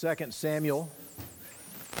2 Samuel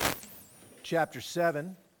chapter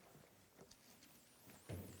 7.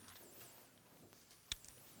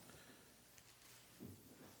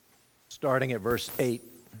 Starting at verse 8.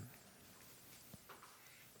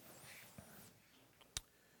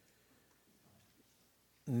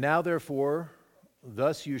 Now therefore,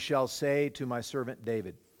 thus you shall say to my servant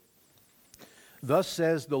David, Thus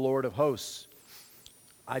says the Lord of hosts,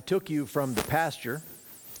 I took you from the pasture,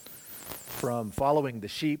 from following the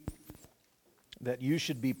sheep, that you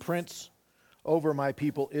should be prince over my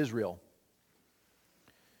people Israel.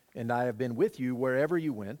 And I have been with you wherever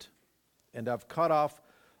you went, and I've cut off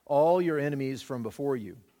all your enemies from before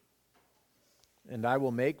you. And I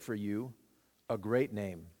will make for you a great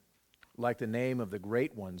name, like the name of the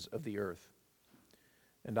great ones of the earth.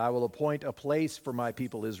 And I will appoint a place for my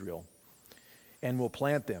people Israel, and will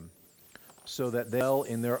plant them, so that they dwell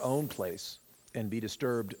in their own place, and be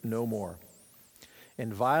disturbed no more.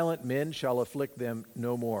 And violent men shall afflict them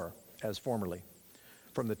no more, as formerly,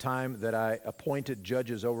 from the time that I appointed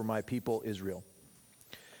judges over my people Israel.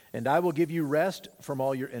 And I will give you rest from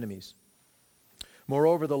all your enemies.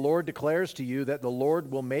 Moreover, the Lord declares to you that the Lord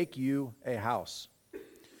will make you a house.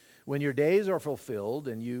 When your days are fulfilled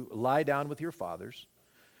and you lie down with your fathers,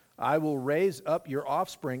 I will raise up your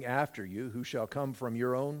offspring after you, who shall come from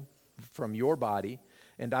your body,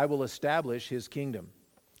 and I will establish his kingdom.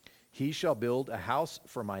 He shall build a house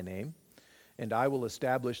for my name, and I will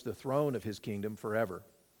establish the throne of his kingdom forever.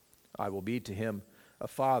 I will be to him a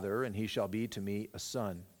father, and he shall be to me a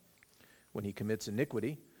son. When he commits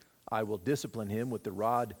iniquity, I will discipline him with the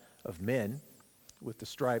rod of men, with the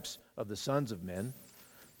stripes of the sons of men.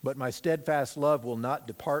 But my steadfast love will not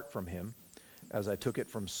depart from him, as I took it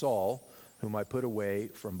from Saul, whom I put away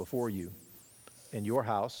from before you. And your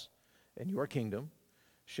house and your kingdom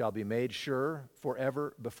shall be made sure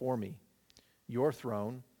forever before me. Your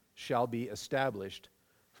throne shall be established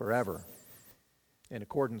forever. In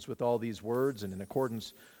accordance with all these words and in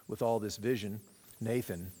accordance with all this vision,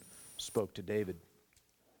 Nathan spoke to David.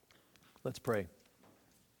 Let's pray.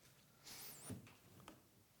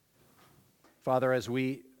 Father, as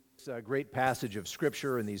it's a great passage of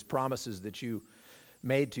Scripture and these promises that you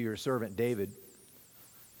made to your servant David,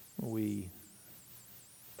 we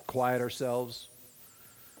quiet ourselves.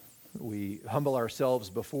 We humble ourselves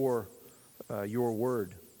before your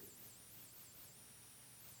word.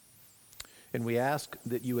 And we ask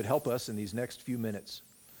that you would help us in these next few minutes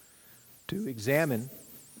to examine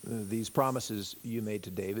these promises you made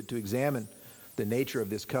to David, to examine the nature of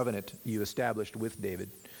this covenant you established with David,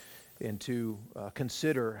 and to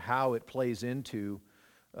consider how it plays into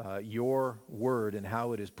your word and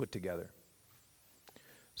how it is put together.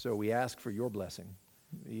 So we ask for your blessing,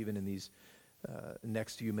 even in these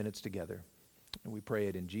next few minutes together. And we pray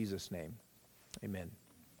it in Jesus' name. Amen.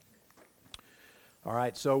 All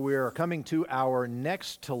right, so we're coming to our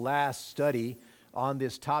next to last study on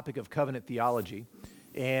this topic of covenant theology.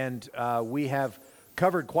 And we have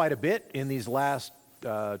covered quite a bit in these last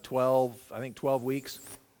 12 weeks.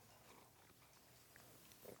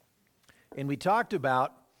 And we talked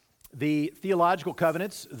about the theological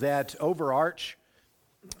covenants that overarch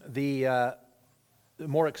the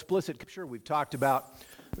more explicit picture. We've talked about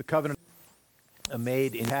the covenant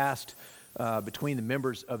made in the past between the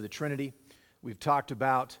members of the Trinity. We've talked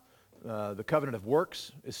about the covenant of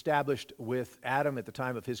works established with Adam at the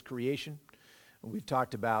time of his creation. We've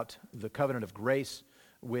talked about the covenant of grace,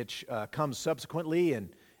 which comes subsequently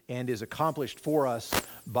and is accomplished for us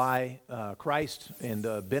by Christ, and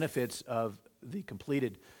the benefits of the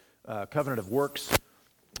completed covenant of works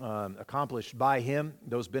accomplished by him.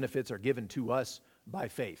 Those benefits are given to us by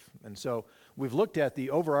faith. And so we've looked at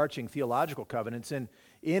the overarching theological covenants, and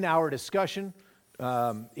in our discussion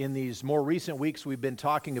in these more recent weeks, we've been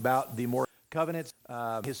talking about the more covenants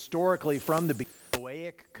historically from the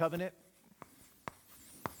Noahic covenant.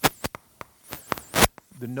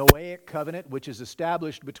 The Noahic covenant, which is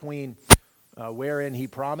established between wherein he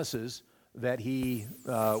promises that he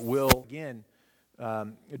will again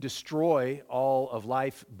destroy all of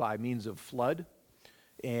life by means of flood.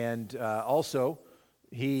 And also,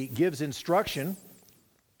 he gives instruction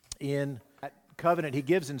in that covenant. He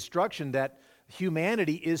gives instruction that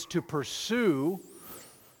humanity is to pursue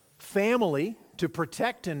family, to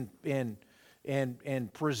protect and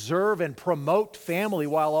preserve and promote family,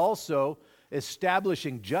 while also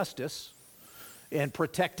establishing justice and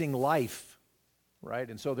protecting life, right?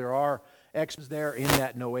 And so there are extras there in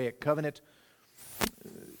that Noahic covenant.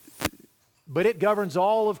 But it governs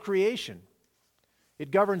all of creation.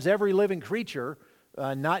 It governs every living creature,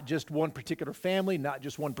 not just one particular family, not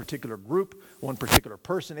just one particular group, one particular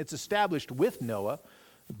person. It's established with Noah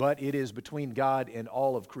but it is between God and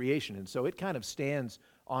all of creation. And so it kind of stands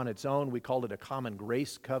on its own. We called it a common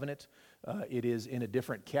grace covenant. It is in a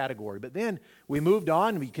different category. But then we moved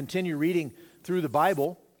on. We continue reading through the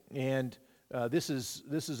Bible, and this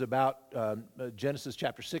is about Genesis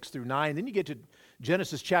chapter 6 through 9. Then you get to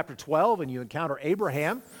Genesis chapter 12, and you encounter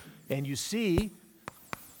Abraham, and you see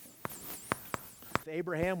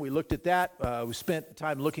Abraham. We looked at that. We spent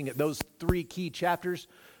time looking at those three key chapters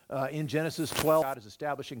in Genesis 12. God is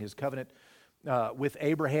establishing his covenant with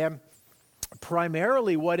Abraham.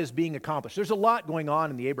 Primarily what is being accomplished. There's a lot going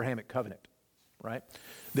on in the Abrahamic covenant, right?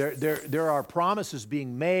 There are promises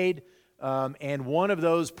being made, and one of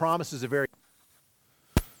those promises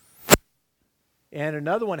and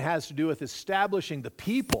another one has to do with establishing the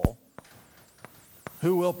people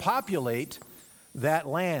who will populate that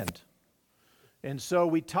land. And so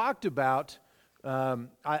we talked about,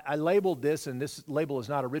 I labeled this, and this label is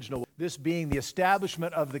not original, this being the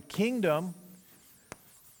establishment of the kingdom.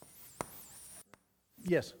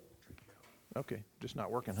 Yes. Okay, just not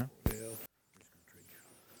working, huh? Yeah.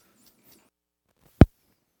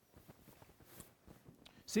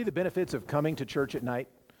 See the benefits of coming to church at night?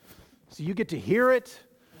 So you get to hear it,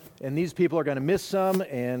 and these people are going to miss some,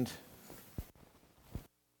 and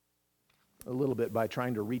a little bit by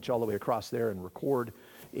trying to reach all the way across there and record.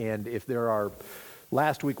 And if there are,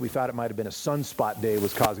 last week we thought it might have been a sunspot day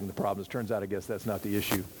was causing the problems. Turns out, I guess that's not the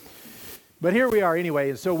issue. But here we are anyway,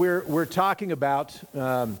 and so we're talking about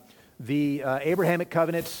the Abrahamic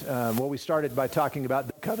covenant. We started by talking about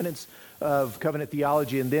the covenants of covenant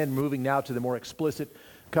theology, and then moving now to the more explicit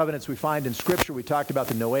covenants we find in Scripture. We talked about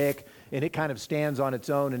the Noahic, and it kind of stands on its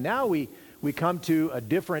own. And now we come to a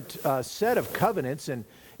different set of covenants, and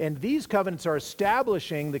these covenants are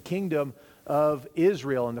establishing the kingdom of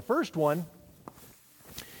Israel. And the first one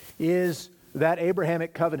is that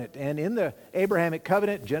Abrahamic covenant. And in the Abrahamic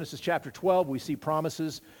covenant, Genesis chapter 12, we see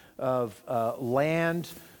promises of land,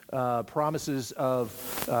 promises of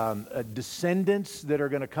descendants that are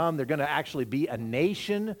going to come. They're going to actually be a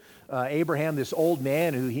nation. Abraham, this old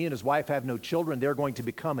man who he and his wife have no children, they're going to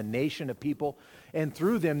become a nation of people. And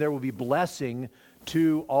through them, there will be blessing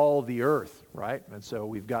to all the earth, right? And so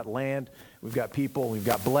we've got land, we've got people, we've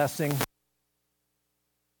got blessing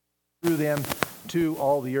through them to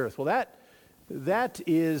all the earth. Well, that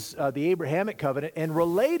is the Abrahamic covenant, and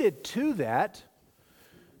related to that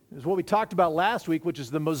is what we talked about last week, which is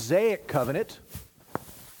the Mosaic covenant.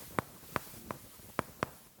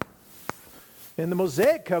 And the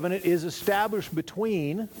Mosaic covenant is established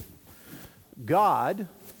between God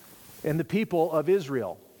and the people of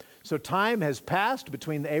Israel. So time has passed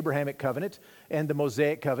between the Abrahamic covenant and the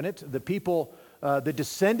Mosaic covenant. The people, the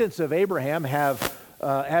descendants of Abraham have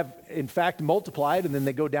in fact multiplied, and then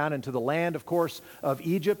they go down into the land, of course, of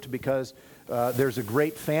Egypt, because there's a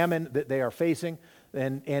great famine that they are facing.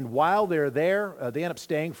 And while they're there, they end up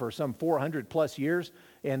staying for some 400 plus years,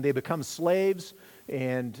 and they become slaves.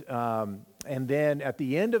 And then at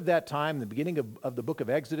the end of that time, the beginning of the book of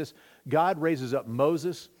Exodus, God raises up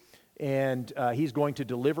Moses, and he's going to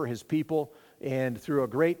deliver his people. And through a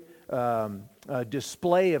great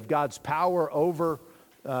display of God's power over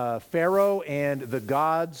Pharaoh and the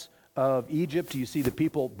gods of Egypt, you see the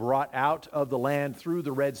people brought out of the land through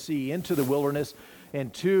the Red Sea into the wilderness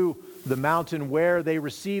and to the mountain where they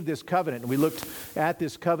received this covenant. And we looked at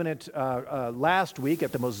this covenant last week,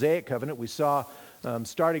 at the Mosaic covenant. We saw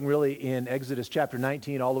starting really in Exodus chapter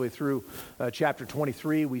 19 all the way through chapter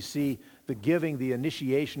 23, we see the giving, the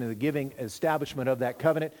initiation, and the giving establishment of that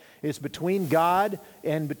covenant. It's between God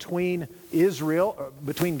and between Israel.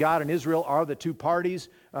 Between God and Israel are the two parties.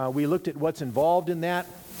 We looked at what's involved in that.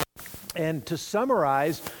 And to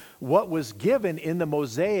summarize what was given in the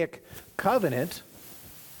Mosaic covenant,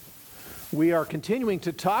 we are continuing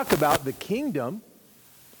to talk about the kingdom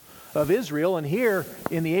of Israel. And here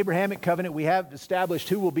in the Abrahamic covenant, we have established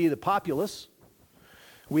who will be the populace.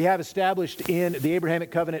 We have established in the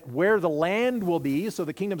Abrahamic covenant where the land will be, so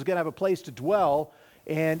the kingdom's going to have a place to dwell.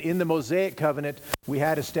 And in the Mosaic covenant, we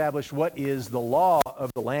had established what is the law of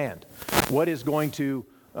the land, what is going to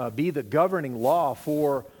be the governing law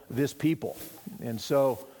for this people. And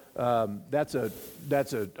so that's a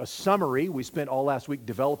summary. We spent all last week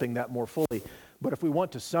developing that more fully. But if we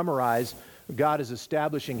want to summarize, God is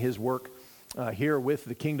establishing his work here with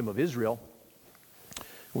the kingdom of Israel.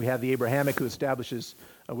 We have the Abrahamic,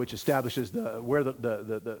 which establishes where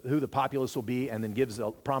who the populace will be, and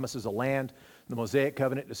then promises a land. The Mosaic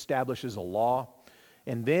covenant establishes a law.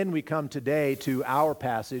 And then we come today to our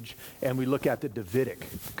passage, and we look at the Davidic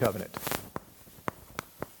covenant.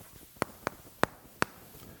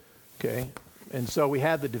 Okay, and so we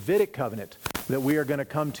have the Davidic covenant. that we are going to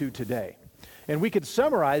come to today. And we could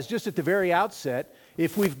summarize just at the very outset,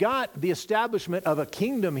 if we've got the establishment of a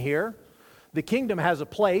kingdom here, the kingdom has a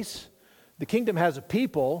place, the kingdom has a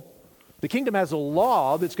people, the kingdom has a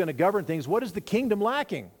law that's going to govern things. What is the kingdom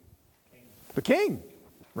lacking? The king,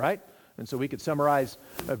 right? And so we could summarize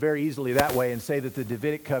very easily that way and say that the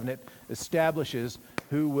Davidic covenant establishes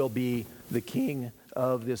who will be the king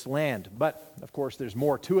of this land. But, of course, there's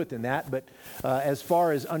more to it than that. But as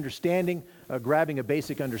far as understanding, grabbing a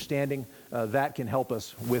basic understanding, that can help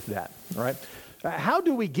us with that. All right? How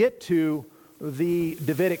do we get to the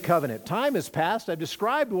Davidic covenant? Time has passed. I've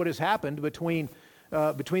described what has happened between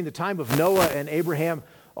the time of Noah and Abraham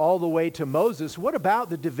all the way to Moses. What about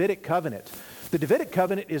the Davidic covenant? The Davidic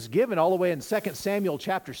covenant is given all the way in 2 Samuel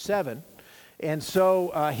chapter 7. And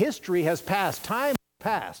so history has passed. Time has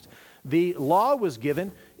passed. The law was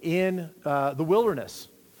given in the wilderness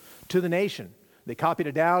to the nation. They copied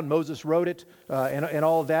it down. Moses wrote it, and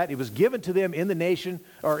all of that. It was given to them in the nation,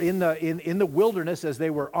 or in the wilderness as they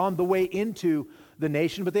were on the way into the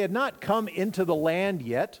nation, but they had not come into the land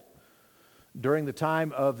yet during the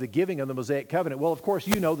time of the giving of the Mosaic covenant. Well, of course,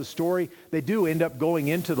 you know the story. They do end up going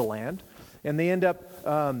into the land, and they end up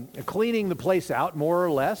cleaning the place out, more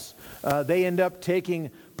or less. They end up taking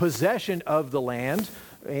possession of the land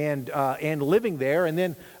and living there. And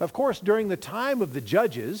then, of course, during the time of the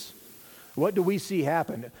judges, what do we see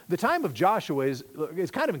happen? The time of Joshua is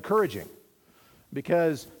kind of encouraging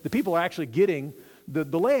because the people are actually getting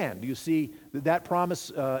the land. You see that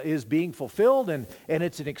promise is being fulfilled, and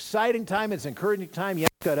it's an exciting time, it's an encouraging time. You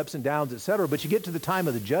have got ups and downs, etc. But you get to the time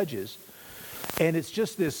of the judges, and it's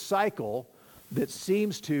just this cycle that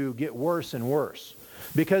seems to get worse and worse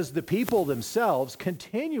because the people themselves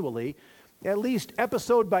continually, at least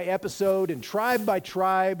episode by episode and tribe by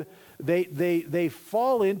tribe, they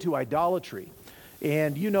fall into idolatry.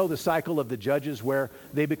 And you know the cycle of the judges where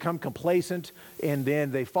they become complacent and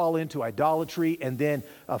then they fall into idolatry, and then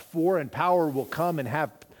a foreign power will come and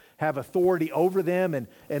have authority over them and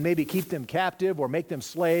maybe keep them captive or make them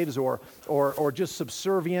slaves or just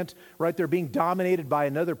subservient, right? They're being dominated by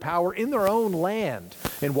another power in their own land.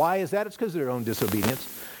 And why is that? It's because of their own disobedience.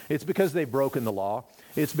 It's because they've broken the law.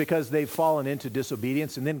 It's because they've fallen into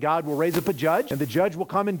disobedience. And then God will raise up a judge, and the judge will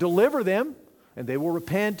come and deliver them, and they will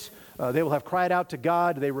repent. They will have cried out to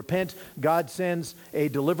God. They repent. God sends a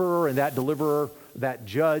deliverer, and that deliverer, that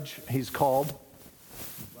judge, he's called.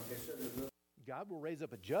 God will raise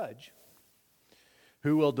up a judge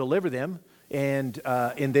who will deliver them, and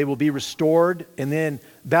they will be restored, and then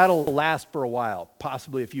that'll last for a while,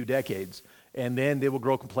 possibly a few decades, and then they will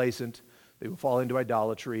grow complacent. They will fall into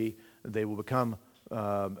idolatry. They will become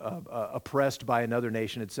oppressed by another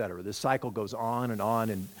nation, etc. This cycle goes on,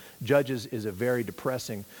 and Judges is a very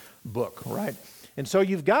depressing book, right? And so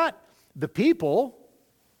you've got the people,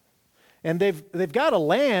 and they've got a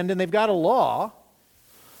land, and they've got a law,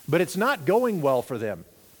 but it's not going well for them,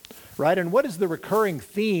 right? And what is the recurring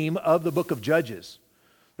theme of the book of Judges?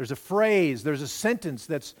 There's a phrase, there's a sentence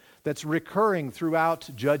that's recurring throughout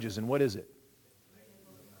Judges, and what is it?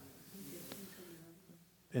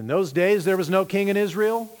 In those days, there was no king in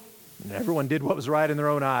Israel, and everyone did what was right in their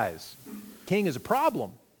own eyes. King is a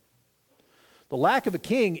problem. The lack of a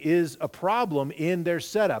king is a problem in their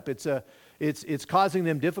setup. It's causing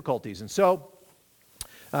them difficulties. And so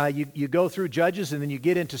you go through Judges, and then you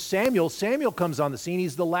get into Samuel. Samuel comes on the scene.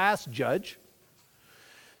 He's the last judge.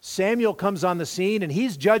 Samuel comes on the scene, and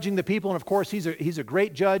he's judging the people, and of course, he's a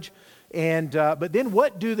great judge. But then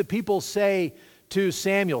what do the people say to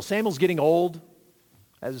Samuel? Samuel's getting old.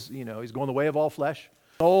 As you know, he's going the way of all flesh.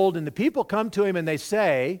 Old, and the people come to him and they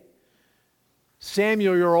say,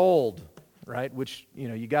 Samuel, you're old, right? Which,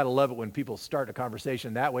 you got to love it when people start a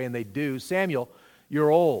conversation that way, and they do. Samuel,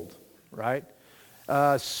 you're old, right?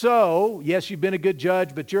 So, yes, you've been a good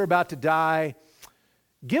judge, but you're about to die.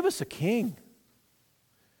 Give us a king.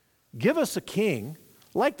 Give us a king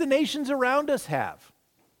like the nations around us have,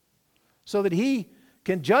 so that he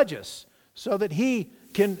can judge us, so that he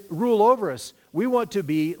can rule over us. We want to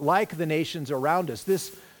be like the nations around us.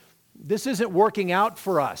 This isn't working out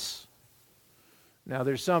for us. Now,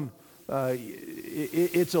 there's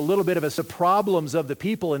it's a little bit of the problems of the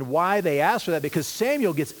people and why they ask for that, because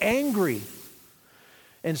Samuel gets angry.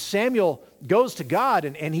 And Samuel goes to God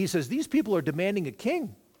and he says, these people are demanding a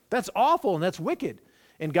king. That's awful and that's wicked.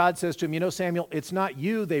 And God says to him, Samuel, it's not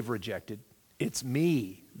you they've rejected. It's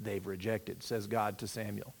me they've rejected, says God to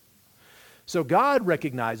Samuel. So God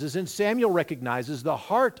recognizes, and Samuel recognizes, the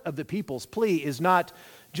heart of the people's plea is not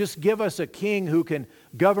just give us a king who can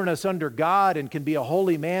govern us under God and can be a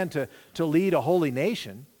holy man to lead a holy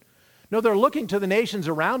nation. No, they're looking to the nations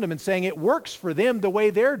around them and saying it works for them the way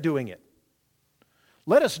they're doing it.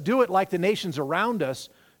 Let us do it like the nations around us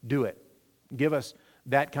do it. Give us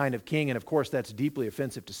that kind of king. And of course, that's deeply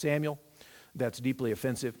offensive to Samuel. That's deeply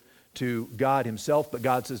offensive to God himself. But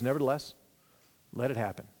God says, nevertheless, let it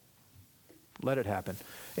happen. Let it happen.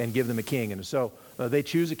 And give them a king. And so they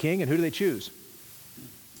choose a king. And who do they choose?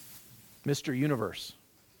 Mr. Universe.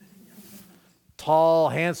 Tall,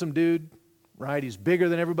 handsome dude, right? He's bigger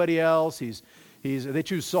than everybody else. They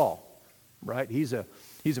choose Saul, right? He's a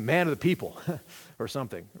man of the people or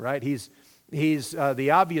something, right? He's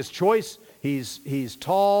the obvious choice. He's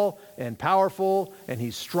tall and powerful and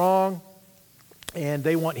he's strong, and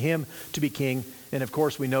they want him to be king. And of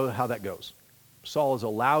course, we know how that goes. Saul is a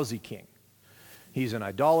lousy king. He's an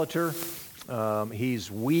idolater.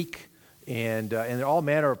 He's weak, and there are all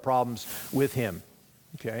manner of problems with him.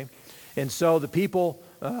 Okay, and so the people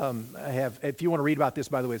have. If you want to read about this,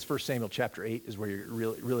 by the way, it's 1 Samuel chapter 8 is where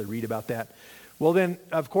you really read about that. Well, then,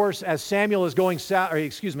 of course, as Saul is going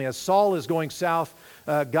south,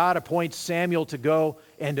 God appoints Samuel to go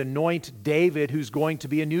and anoint David, who's going to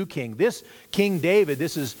be a new king. This King David,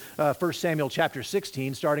 this is 1 Samuel chapter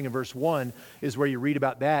 16, starting in verse 1, is where you read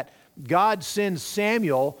about that. God sends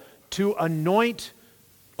Samuel to anoint,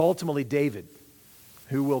 ultimately, David,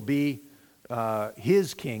 who will be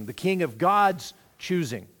his king, the king of God's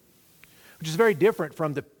choosing, which is very different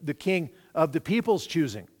from the king of the people's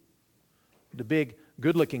choosing. The big,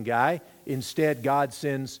 good-looking guy. Instead, God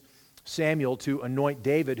sends Samuel to anoint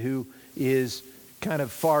David, who is kind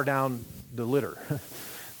of far down the litter.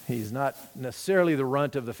 He's not necessarily the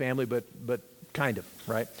runt of the family, but kind of,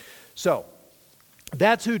 right? So,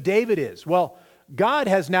 that's who David is. Well, God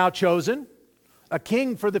has now chosen a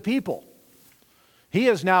king for the people. He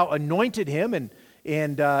has now anointed him, and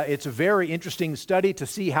it's a very interesting study to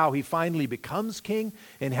see how he finally becomes king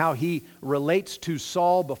and how he relates to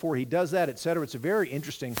Saul before he does that, etc. It's a very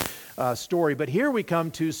interesting story. But here we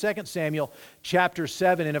come to 2 Samuel chapter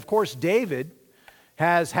 7. And of course, David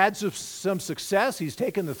has had some success. He's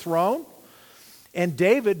taken the throne. And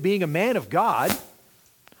David, being a man of God,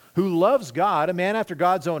 who loves God, a man after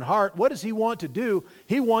God's own heart, what does he want to do?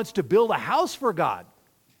 He wants to build a house for God.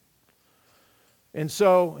 And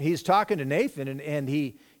so he's talking to Nathan, and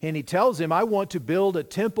he tells him, I want to build a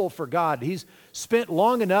temple for God. He's spent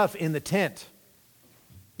long enough in the tent,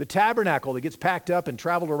 the tabernacle that gets packed up and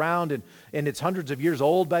traveled around, and it's hundreds of years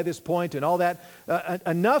old by this point and all that.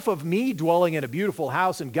 Enough of me dwelling in a beautiful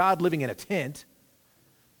house and God living in a tent.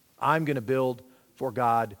 I'm going to build for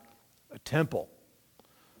God a temple.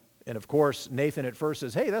 And of course, Nathan at first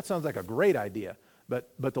says, hey, that sounds like a great idea.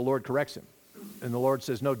 But the Lord corrects him. And the Lord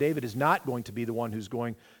says, no, David is not going to be the one who's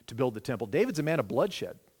going to build the temple. David's a man of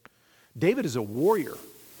bloodshed. David is a warrior.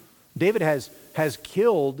 David has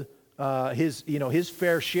killed his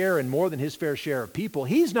fair share and more than his fair share of people.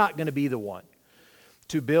 He's not going to be the one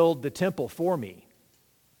to build the temple for me.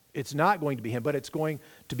 It's not going to be him, but it's going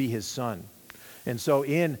to be his son. And so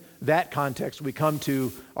in that context, we come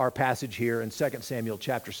to our passage here in 2 Samuel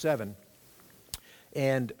chapter 7,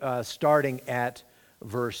 and starting at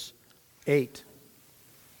verse 8.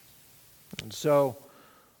 And so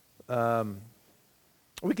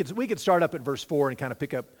we could start up at verse 4 and kind of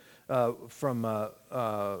pick up from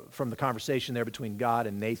the conversation there between God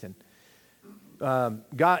and Nathan.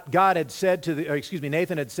 Nathan had said to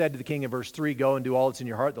the king in verse 3, go and do all that's in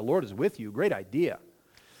your heart. The Lord is with you. Great idea.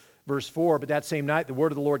 Verse 4, but that same night the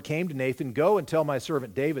word of the Lord came to Nathan, go and tell my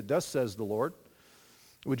servant David, thus says the Lord,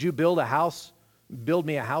 would you build me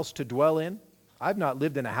a house to dwell in? I've not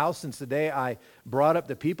lived in a house since the day I brought up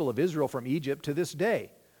the people of Israel from Egypt to this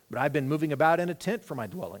day, but I've been moving about in a tent for my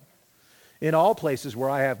dwelling. In all places where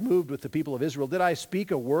I have moved with the people of Israel, did I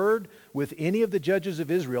speak a word with any of the judges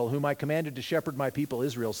of Israel, whom I commanded to shepherd my people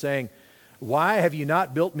Israel, saying, why have you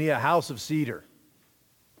not built me a house of cedar?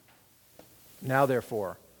 Now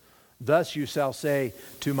therefore, thus you shall say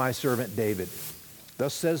to my servant David,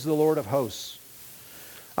 thus says the Lord of hosts,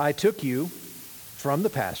 I took you from the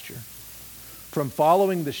pasture, from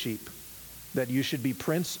following the sheep, that you should be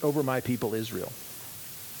prince over my people Israel.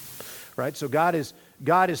 Right? So God is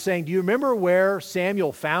saying, do you remember where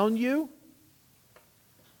Samuel found you?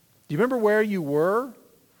 Do you remember where you were?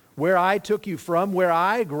 Where I took you from? Where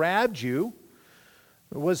I grabbed you?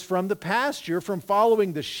 It was from the pasture, from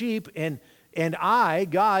following the sheep, and I,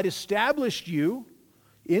 God, established you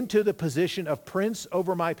into the position of prince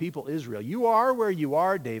over my people Israel. You are where you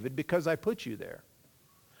are, David, because I put you there.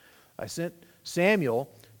 I sent Samuel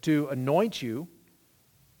to anoint you,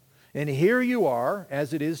 and here you are,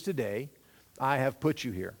 as it is today. I have put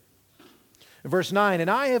you here. Verse 9, and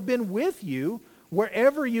I have been with you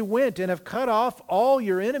wherever you went and have cut off all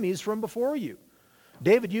your enemies from before you.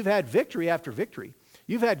 David, you've had victory after victory.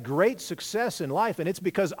 You've had great success in life, and it's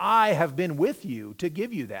because I have been with you to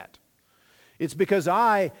give you that. It's because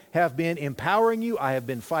I have been empowering you, I have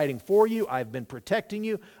been fighting for you, I've been protecting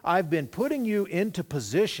you, I've been putting you into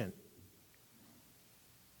position.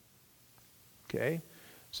 Okay?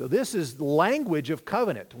 So this is language of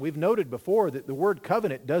covenant. We've noted before that the word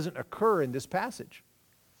covenant doesn't occur in this passage.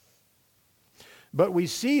 But we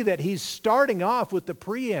see that he's starting off with the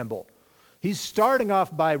preamble. He's starting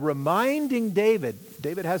off by reminding David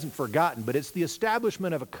hasn't forgotten, but it's the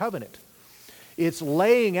establishment of a covenant. It's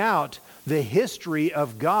laying out the history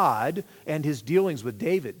of God and his dealings with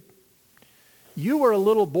David. You were a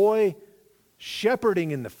little boy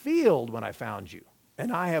shepherding in the field when I found you,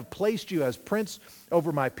 and I have placed you as prince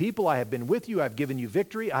over my people. I have been with you. I've given you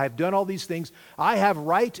victory. I have done all these things. I have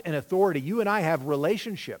right and authority. You and I have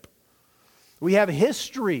relationship. We have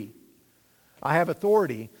history. I have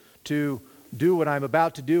authority to do what I'm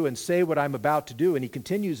about to do and say what I'm about to do. And he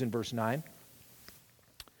continues in verse 9.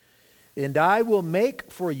 And I will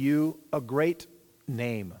make for you a great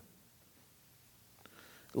name,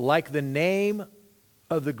 like the name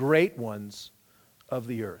of the great ones of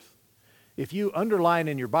the earth. If you underline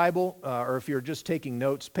in your Bible, or if you're just taking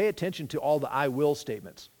notes, pay attention to all the I will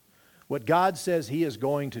statements. What God says he is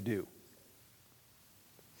going to do.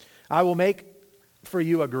 I will make for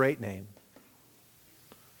you a great name,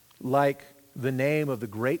 like the name of the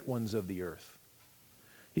great ones of the earth.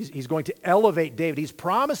 He's going to elevate David. He's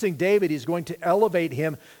promising David he's going to elevate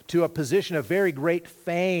him to a position of very great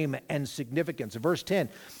fame and significance. Verse 10,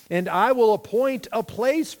 and I will appoint a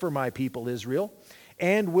place for my people Israel,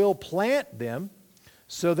 and will plant them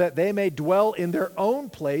so that they may dwell in their own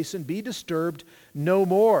place and be disturbed no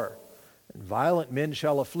more. And violent men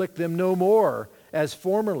shall afflict them no more, as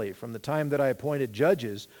formerly from the time that I appointed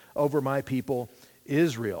judges over my people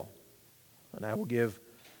Israel. And I will give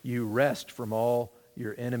you rest from all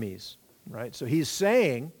your enemies. Right? So he's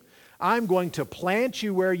saying, I'm going to plant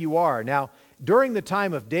you where you are. Now, during the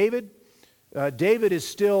time of David, David is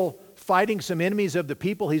still fighting some enemies of the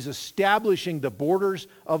people. He's establishing the borders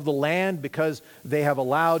of the land because they have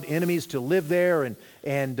allowed enemies to live there,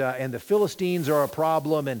 and the Philistines are a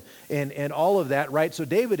problem, and all of that, right? So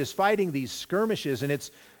David is fighting these skirmishes, and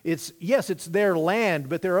yes, it's their land,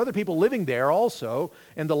 but there are other people living there also,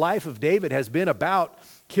 and the life of David has been about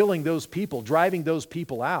killing those people, driving those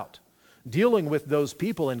people out, dealing with those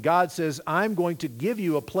people, and God says, I'm going to give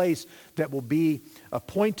you a place that will be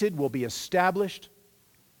appointed, will be established.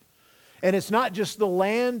 And it's not just the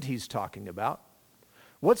land he's talking about.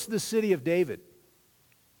 What's the city of David?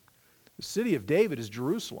 The city of David is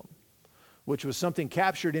Jerusalem, which was something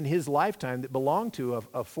captured in his lifetime that belonged to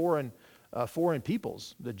a foreign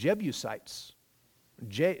peoples, the Jebusites.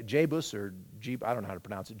 Jebus, or I don't know how to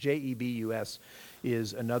pronounce it, Jebus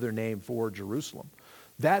is another name for Jerusalem.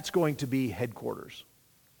 That's going to be headquarters.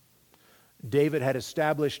 David had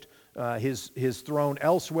established his throne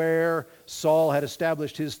elsewhere. Saul had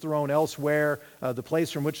established his throne elsewhere, the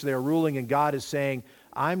place from which they are ruling, and God is saying,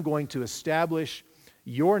 I'm going to establish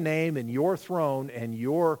your name and your throne and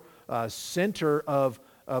your center of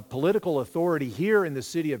political authority here in the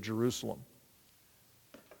city of Jerusalem.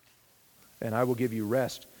 And I will give you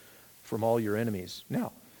rest from all your enemies.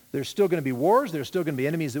 Now, there's still going to be wars. There's still going to be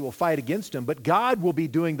enemies that will fight against him, but God will be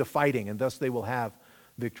doing the fighting, and thus they will have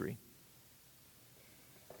victory.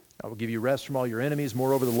 I will give you rest from all your enemies.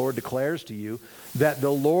 Moreover, the Lord declares to you that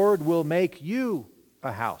the Lord will make you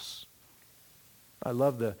a house. I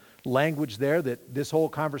love the language there that this whole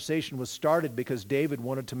conversation was started because David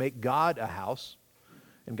wanted to make God a house.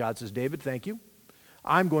 And God says, David, thank you.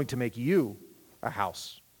 I'm going to make you a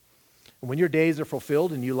house. And when your days are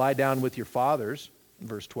fulfilled and you lie down with your fathers,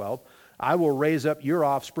 verse 12, I will raise up your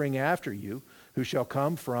offspring after you, who shall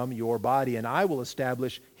come from your body, and I will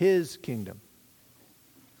establish his kingdom.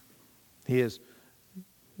 He is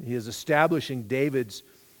establishing David's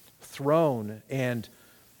throne, and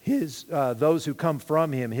those who come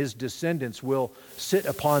from him, his descendants, will sit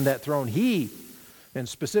upon that throne. And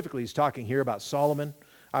specifically he's talking here about Solomon.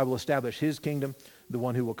 I will establish his kingdom, the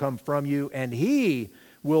one who will come from you, and he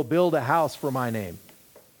will build a house for my name.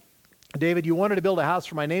 David, you wanted to build a house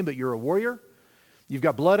for my name, but you're a warrior. You've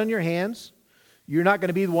got blood on your hands. You're not going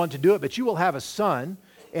to be the one to do it, but you will have a son,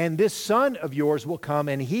 and this son of yours will come,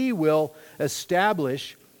 and he will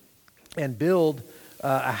establish and build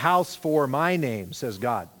a house for my name, says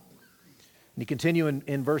God. And you continue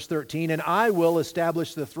in verse 13, and I will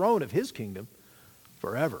establish the throne of his kingdom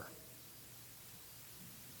forever.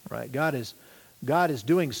 Right? God is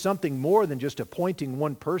doing something more than just appointing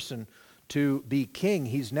one person to be king,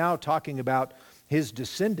 he's now talking about his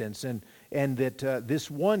descendants, and that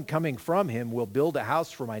this one coming from him will build a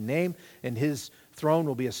house for my name, and his throne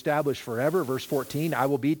will be established forever. Verse 14, I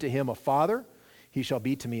will be to him a father, he shall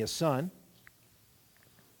be to me a son.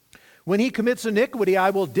 When he commits iniquity, I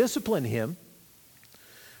will discipline him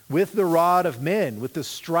with the rod of men, with the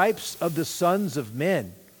stripes of the sons of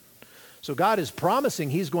men. So God is promising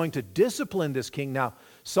he's going to discipline this king. Now,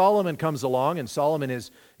 Solomon comes along, and Solomon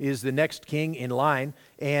is the next king in line,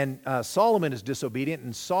 and Solomon is disobedient,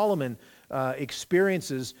 and Solomon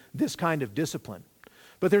experiences this kind of discipline.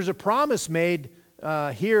 But there's a promise made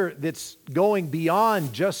here that's going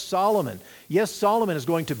beyond just Solomon. Yes, Solomon is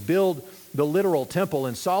going to build the literal temple,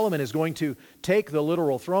 and Solomon is going to take the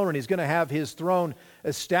literal throne, and he's going to have his throne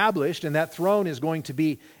established, and that throne is going to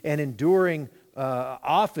be an enduring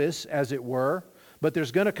office, as it were. But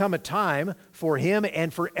there's going to come a time for him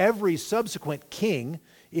and for every subsequent king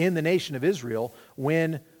in the nation of Israel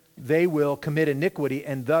when they will commit iniquity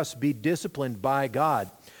and thus be disciplined by God.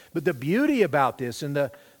 But the beauty about this and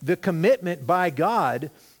the commitment by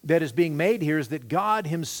God that is being made here is that God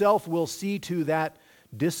himself will see to that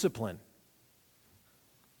discipline.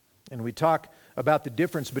 And we talk about the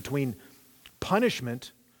difference between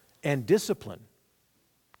punishment and discipline.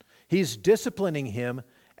 He's disciplining him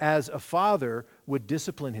as a father would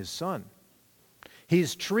discipline his son.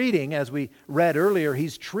 He's treating, as we read earlier,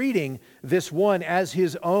 he's treating this one as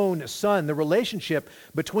his own son. The relationship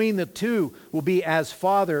between the two will be as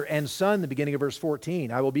father and son, the beginning of verse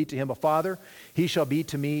 14. I will be to him a father, he shall be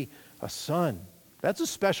to me a son. That's a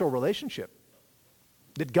special relationship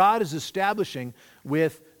that God is establishing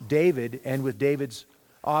with David and with David's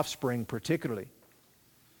offspring particularly.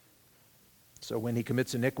 So when he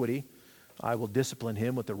commits iniquity, I will discipline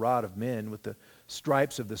him with the rod of men, with the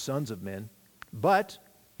stripes of the sons of men. But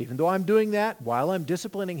even though I'm doing that, while I'm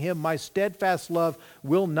disciplining him, my steadfast love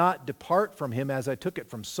will not depart from him as I took it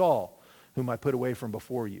from Saul, whom I put away from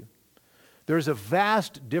before you. There's a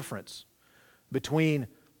vast difference between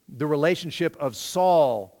the relationship of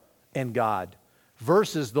Saul and God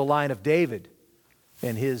versus the line of David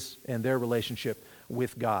and their relationship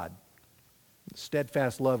with God.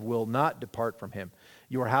 Steadfast love will not depart from him.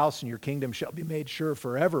 Your house and your kingdom shall be made sure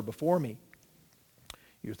forever before me.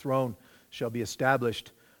 Your throne shall be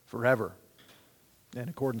established forever. In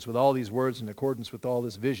accordance with all these words, in accordance with all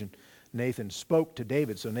this vision, Nathan spoke to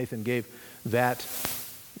David. So Nathan gave that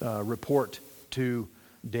report to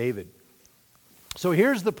David. So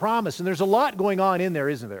here's the promise, and there's a lot going on in there,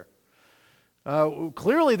 isn't there?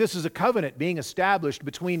 Clearly, this is a covenant being established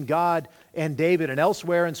between God and David, and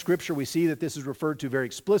elsewhere in Scripture we see that this is referred to very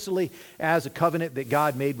explicitly as a covenant that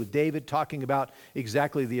God made with David, talking about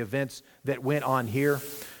exactly the events that went on here.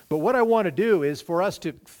 But what I want to do is for us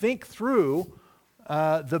to think through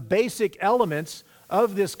the basic elements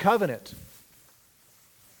of this covenant.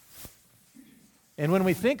 And when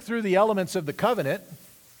we think through the elements of the covenant,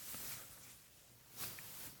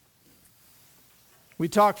 we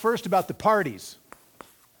talk first about the parties.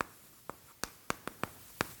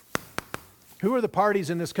 Who are the parties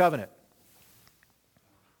in this covenant?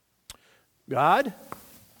 God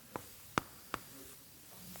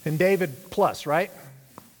and David plus, right?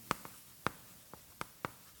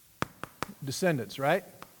 Descendants, right?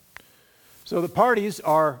 So the parties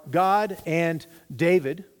are God and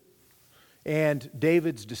David and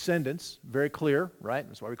David's descendants. Very clear, right?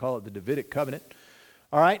 That's why we call it the Davidic covenant.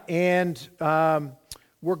 All right, and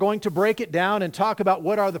we're going to break it down and talk about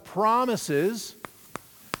what are the promises.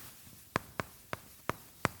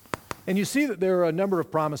 And you see that there are a number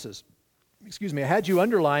of promises. Excuse me, had you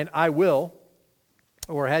underline, I will,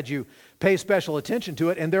 or had you pay special attention to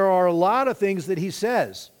it, and there are a lot of things that he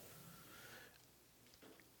says.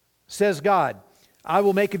 Says God, I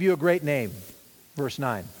will make of you a great name, verse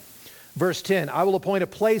 9. Verse 10, I will appoint a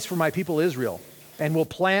place for my people Israel, and will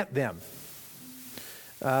plant them.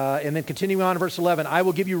 And then continuing on in verse 11, I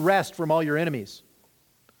will give you rest from all your enemies.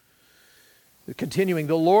 Continuing,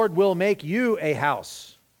 the Lord will make you a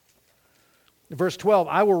house. Verse 12,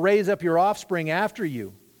 I will raise up your offspring after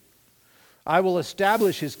you. I will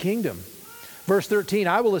establish his kingdom. Verse 13,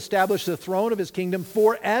 I will establish the throne of his kingdom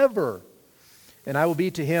forever. And I will be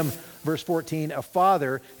to him, verse 14, a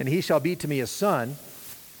father, and he shall be to me a son,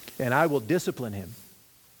 and I will discipline him.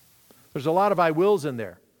 There's a lot of I wills in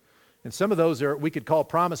there. And some of those we could call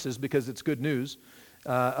promises because it's good news.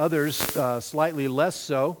 Others, slightly less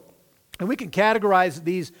so. And we can categorize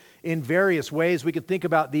these in various ways. We can think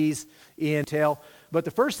about these in detail. But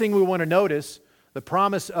the first thing we want to notice, the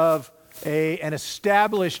promise of an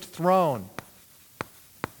established throne.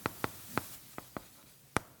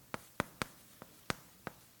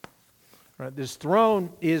 Right? This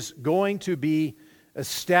throne is going to be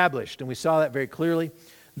established, and we saw that very clearly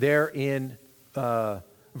there in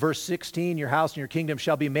verse 16. Your house and your kingdom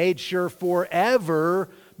shall be made sure forever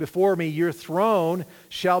before me. Your throne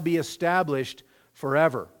shall be established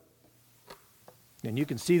forever. And you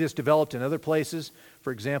can see this developed in other places.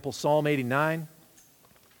 For example, Psalm 89.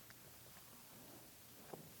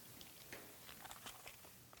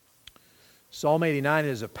 Psalm 89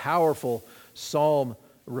 is a powerful psalm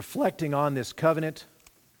reflecting on this covenant.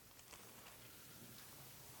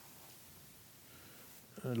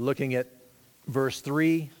 Looking at verse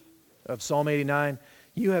 3 of Psalm 89,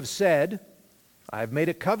 you have said, I have made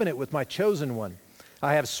a covenant with my chosen one.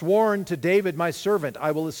 I have sworn to David my servant,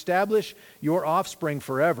 I will establish your offspring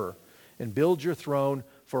forever and build your throne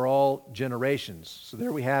for all generations. So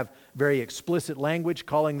there we have very explicit language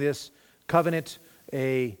calling this covenant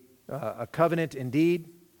a covenant indeed.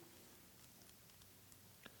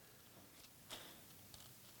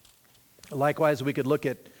 Likewise, we could look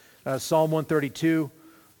at Psalm 132,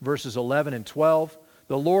 verses 11 and 12.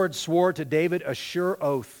 The Lord swore to David a sure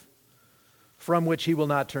oath from which he will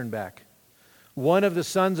not turn back. One of the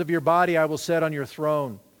sons of your body I will set on your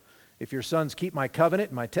throne. If your sons keep my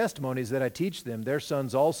covenant and my testimonies that I teach them, their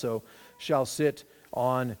sons also shall sit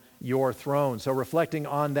on your throne. So reflecting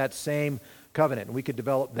on that same covenant, and we could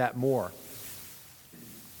develop that more.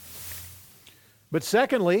 But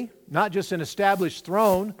secondly, not just an established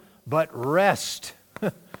throne, but rest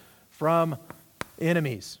from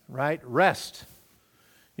enemies, right? Rest.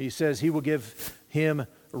 He says he will give him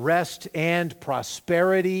rest and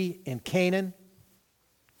prosperity in Canaan.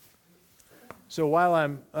 So while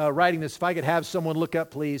I'm writing this, if I could have someone look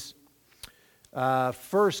up, please, 1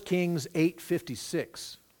 Kings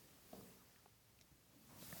 8:56.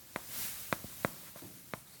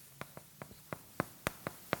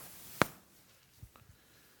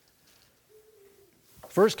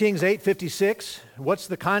 1 Kings 8:56. What's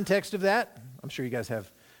the context of that? I'm sure you guys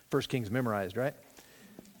have 1 Kings memorized, right?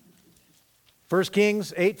 1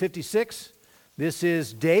 Kings 8:56. This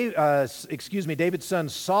is David's son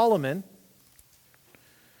Solomon.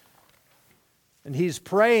 And he's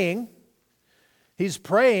praying. He's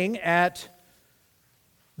praying at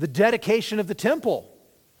the dedication of the temple.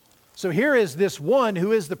 So here is this one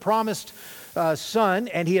who is the promised son,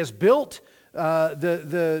 and he has built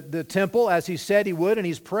the temple as he said he would, and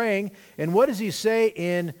he's praying. And what does he say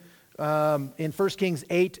in 1 Kings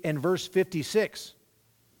 8 and verse 56?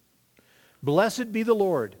 Blessed be the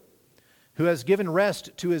Lord, who has given rest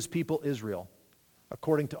to his people Israel,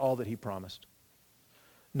 according to all that he promised.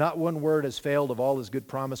 Not one word has failed of all his good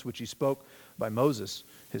promise which he spoke by Moses,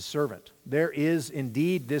 his servant. There is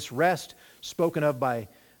indeed this rest spoken of by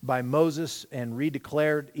Moses and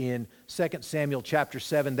redeclared in 2 Samuel chapter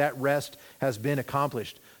 7. That rest has been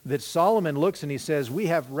accomplished. That Solomon looks and he says, we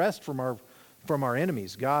have rest from our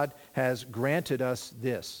enemies. God has granted us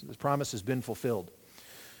this. This promise has been fulfilled.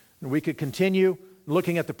 And we could continue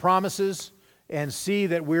looking at the promises and see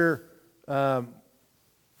that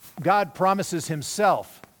God promises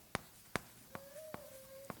himself,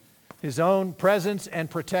 his own presence and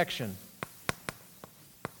protection.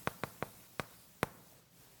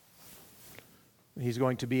 He's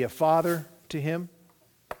going to be a father to him.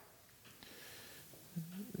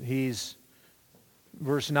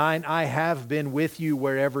 Verse 9, I have been with you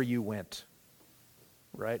wherever you went.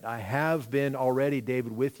 Right? I have been already,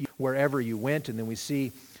 David, with you wherever you went. And then we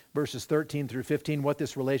see verses 13 through 15, what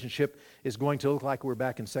this relationship is going to look like. We're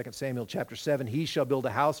back in 2 Samuel chapter 7. He shall build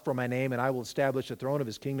a house for my name, and I will establish the throne of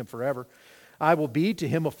his kingdom forever. I will be to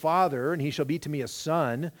him a father, and he shall be to me a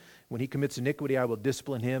son. When he commits iniquity, I will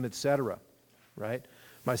discipline him, etc. Right?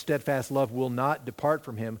 My steadfast love will not depart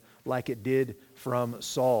from him like it did from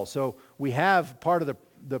Saul. So we have part of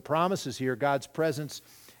the promises here, God's presence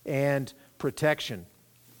and protection.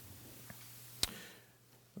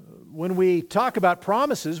 When we talk about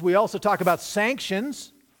promises, we also talk about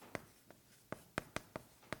sanctions.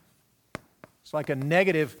 It's like a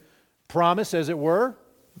negative promise, as it were.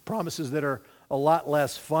 Promises that are a lot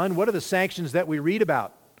less fun. What are the sanctions that we read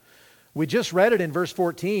about? We just read it in verse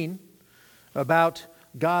 14 about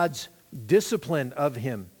God's discipline of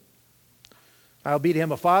him. I'll be to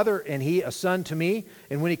him a father, and he a son to me.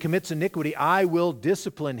 And when he commits iniquity, I will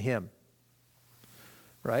discipline him.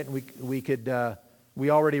 Right? And we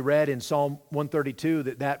already read in Psalm 132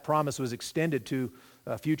 that promise was extended to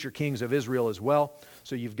future kings of Israel as well.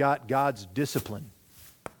 So you've got God's discipline.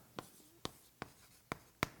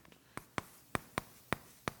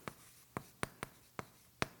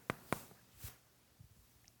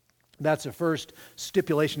 That's the first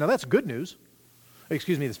stipulation. Now that's good news.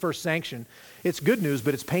 Excuse me, the first sanction. It's good news,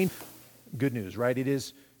 but it's painful. good news, right? It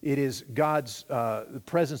is God's, the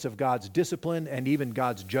presence of God's discipline and even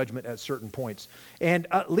God's judgment at certain points. And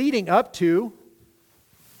leading up to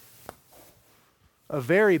a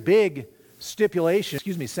very big sanction,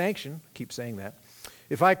 I keep saying that.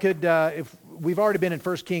 If I could, if we've already been in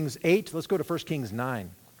 1 Kings 8, let's go to 1 Kings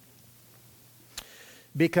 9.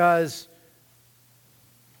 Because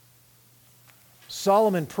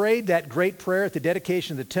Solomon prayed that great prayer at the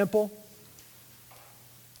dedication of the temple.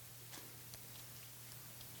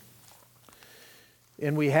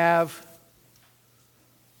 And we have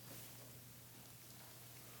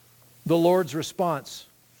the Lord's response.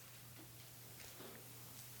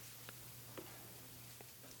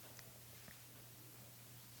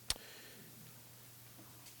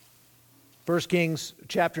 First Kings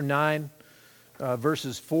chapter 9,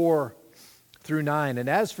 verses 4 through 9. And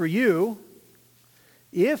as for you,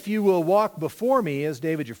 if you will walk before me as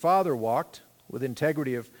David your father walked, with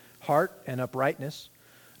integrity of heart and uprightness,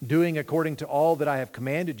 doing according to all that I have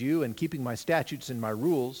commanded you and keeping my statutes and my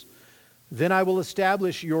rules, then I will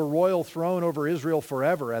establish your royal throne over Israel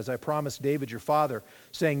forever, as I promised David your father,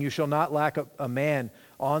 saying, you shall not lack a man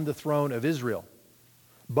on the throne of Israel.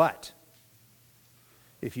 But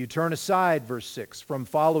if you turn aside, verse 6, from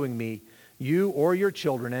following me, you or your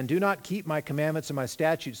children, and do not keep my commandments and my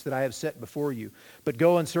statutes that I have set before you, but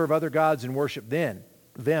go and serve other gods and worship them,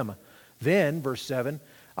 then, verse 7,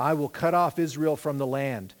 I will cut off Israel from the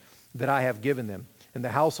land that I have given them, and the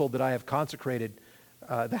household that I have consecrated,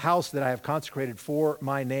 the house that I have consecrated for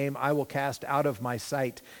my name, I will cast out of my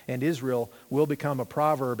sight, and Israel will become a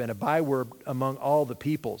proverb and a byword among all the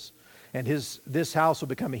peoples. And this house will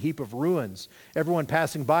become a heap of ruins. Everyone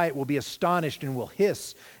passing by it will be astonished and will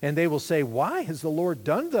hiss, and they will say, why has the Lord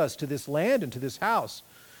done thus to this land and to this house?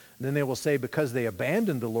 And then they will say, because they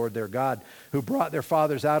abandoned the Lord their God, who brought their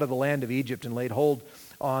fathers out of the land of Egypt and laid hold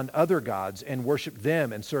on other gods and worshiped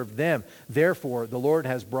them and served them. Therefore, the Lord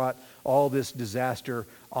has brought all this disaster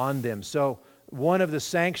on them. So one of the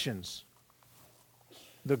sanctions,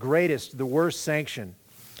 the greatest, the worst sanction,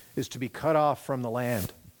 is to be cut off from the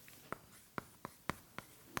land.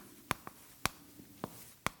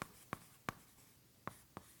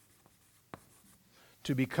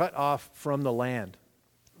 To be cut off from the land.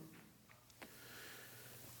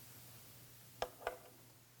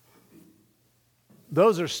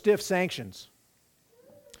 Those are stiff sanctions.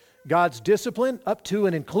 God's discipline up to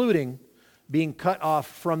and including being cut off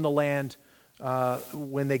from the land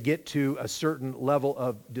when they get to a certain level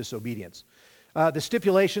of disobedience. The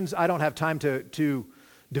stipulations, I don't have time to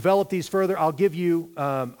develop these further. I will give you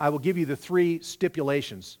the 3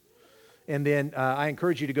 stipulations. And then I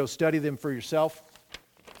encourage you to go study them for yourself.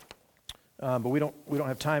 But we don't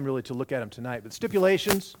have time really to look at them tonight. But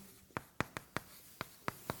stipulations.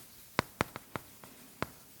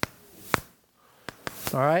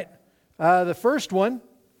 All right. The first one,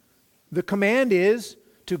 the command is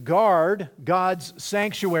to guard God's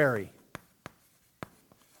sanctuary.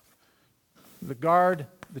 To guard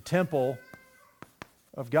the temple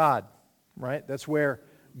of God, right? That's where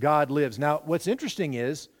God lives. Now, what's interesting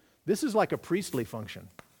is this is like a priestly function.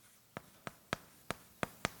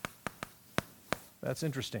 That's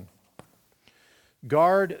interesting.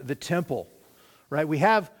 Guard the temple, right? We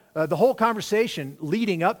have the whole conversation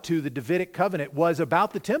leading up to the Davidic covenant was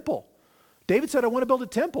about the temple. David said, I want to build a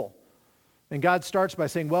temple. And God starts by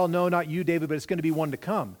saying, well, no, not you, David, but it's going to be one to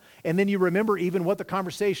come. And then you remember even what the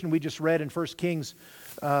conversation we just read in 1 Kings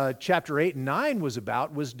chapter 8 and 9 was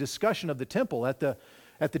about, was discussion of the temple. At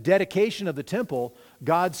the dedication of the temple,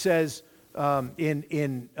 God says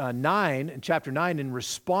in chapter 9, in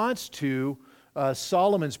response to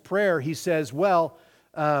Solomon's prayer, he says, well,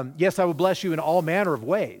 yes, I will bless you in all manner of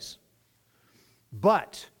ways.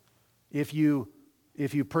 But if you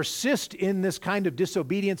persist in this kind of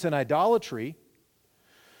disobedience and idolatry,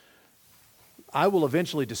 I will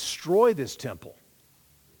eventually destroy this temple.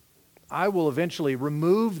 I will eventually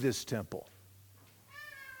remove this temple,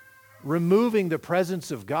 removing the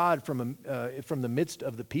presence of God from the midst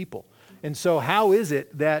of the people. And so how is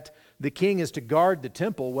it that the king is to guard the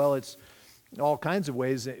temple? Well, it's all kinds of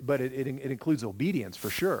ways, but it includes obedience for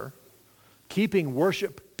sure. Keeping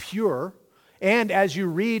worship pure. And as you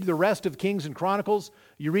read the rest of Kings and Chronicles,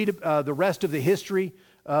 you read the rest of the history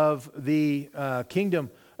of the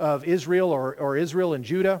kingdom of Israel or Israel and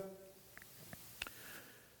Judah.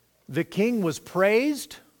 The king was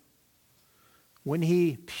praised when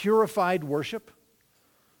he purified worship,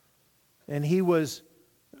 and he was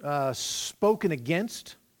spoken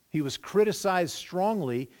against. He was criticized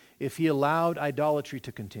strongly if he allowed idolatry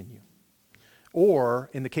to continue. Or,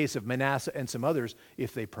 in the case of Manasseh and some others,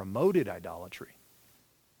 if they promoted idolatry.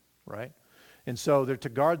 Right? And so they're to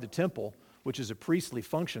guard the temple, which is a priestly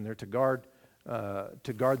function. They're to guard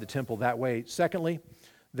the temple that way. Secondly,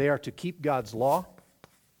 they are to keep God's law.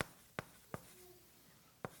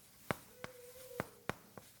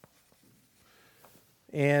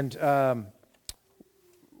 And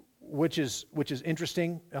which is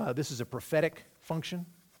interesting. This is a prophetic function.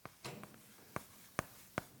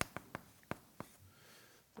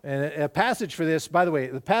 And a passage for this, by the way,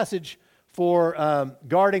 the passage for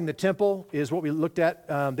guarding the temple is what we looked at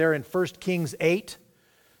there in 1 Kings 8.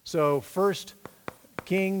 So 1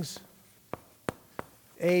 Kings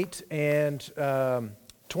 8 and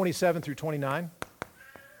 27 through 29.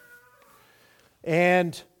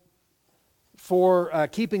 And for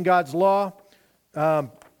keeping God's law,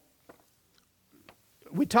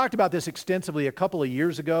 we talked about this extensively a couple of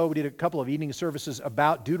years ago. We did a couple of evening services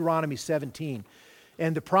about Deuteronomy 17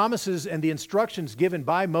 and the promises and the instructions given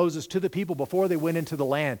by Moses to the people before they went into the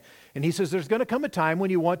land. And he says there's going to come a time when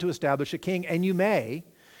you want to establish a king, and you may.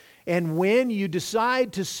 And when you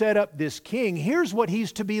decide to set up this king, here's what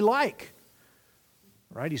he's to be like.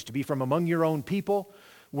 Right? He's to be from among your own people.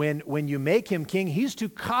 When you make him king, he's to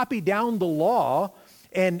copy down the law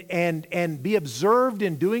and be observed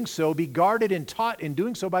in doing so, be guarded and taught in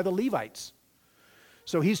doing so by the Levites.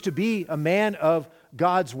 So he's to be a man of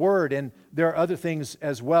God's word, and there are other things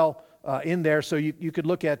as well in there. So you could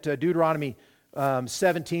look at Deuteronomy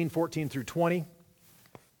 17, 14 through 20.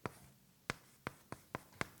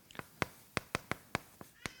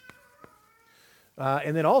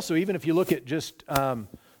 And then also, even if you look at just 1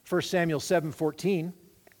 Samuel 7:14,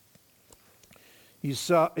 you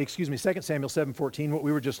saw, 2 Samuel 7:14, what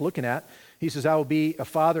we were just looking at. He says, I will be a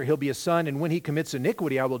father, he'll be a son, and when he commits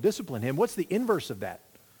iniquity, I will discipline him. What's the inverse of that?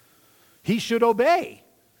 He should obey,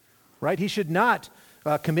 right? He should not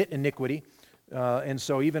commit iniquity. And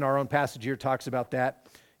so even our own passage here talks about that.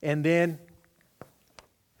 And then,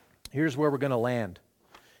 here's where we're going to land.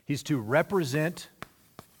 He's to represent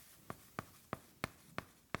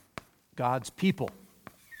God's people.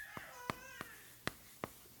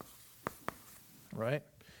 Right?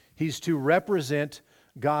 He's to represent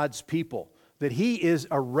God's people. That he is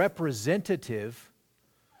a representative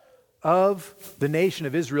of the nation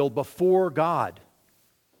of Israel before God.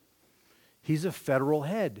 He's a federal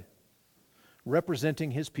head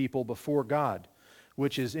representing his people before God,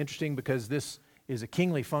 which is interesting because this is a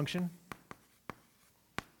kingly function.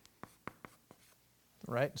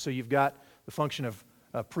 Right? So you've got the function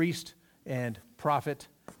of priest and prophet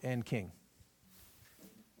and king,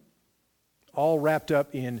 all wrapped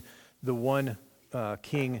up in the one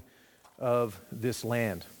king of this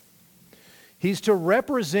land. He's to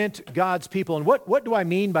represent God's people. And what do I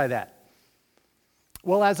mean by that?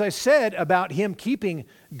 Well, as I said about him keeping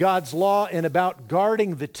God's law and about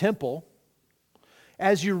guarding the temple,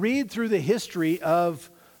 as you read through the history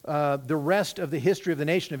of the rest of the history of the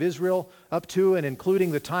nation of Israel up to and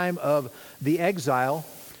including the time of the exile,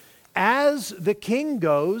 as the king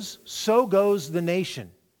goes, so goes the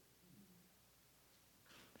nation.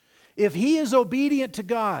 If he is obedient to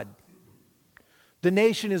God, the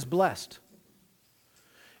nation is blessed.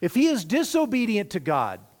 If he is disobedient to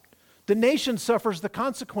God, the nation suffers the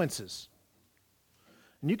consequences.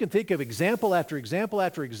 And you can think of example after example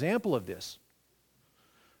after example of this.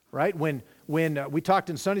 Right? When we talked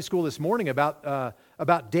in Sunday school this morning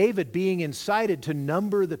about David being incited to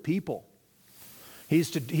number the people. He's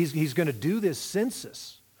going to do this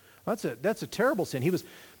census. That's a terrible sin.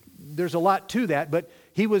 There's a lot to that, but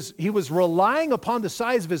he was relying upon the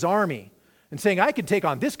size of his army and saying, I can take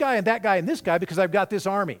on this guy and that guy and this guy because I've got this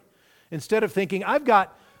army. Instead of thinking, I've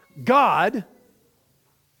got God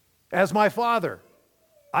as my father.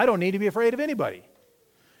 I don't need to be afraid of anybody.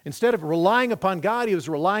 Instead of relying upon God, he was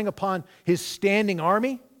relying upon his standing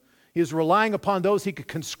army. He was relying upon those he could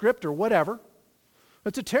conscript or whatever.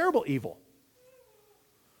 That's a terrible evil.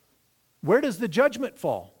 Where does the judgment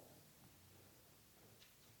fall?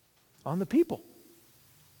 On the people.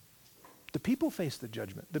 The people face the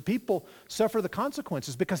judgment. The people suffer the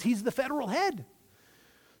consequences because he's the federal head.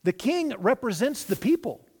 The king represents the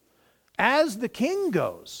people. As the king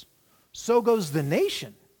goes, so goes the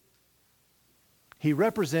nation. He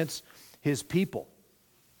represents his people.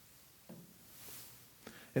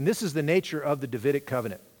 And this is the nature of the Davidic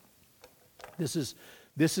covenant. This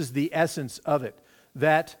is the essence of it.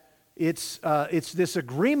 That it's this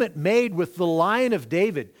agreement made with the line of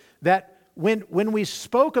David that when we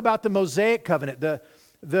spoke about the Mosaic covenant,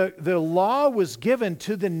 the law was given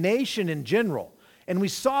to the nation in general. And we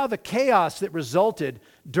saw the chaos that resulted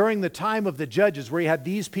during the time of the judges, where you had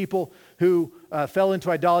these people who fell into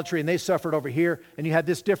idolatry and they suffered over here, and you had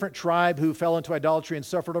this different tribe who fell into idolatry and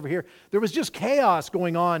suffered over here. There was just chaos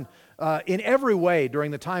going on in every way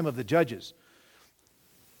during the time of the judges.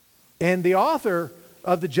 And the author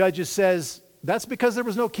of the Judges says that's because there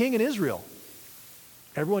was no king in Israel.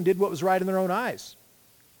 Everyone did what was right in their own eyes.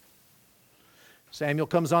 Samuel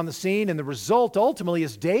comes on the scene, and the result ultimately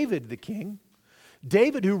is David the king.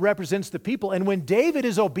 David who represents the people. And when David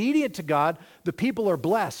is obedient to God, the people are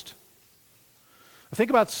blessed.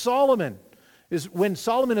 Think about Solomon. When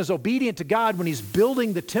Solomon is obedient to God, when he's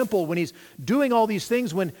building the temple, when he's doing all these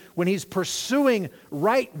things, when he's pursuing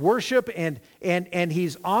right worship and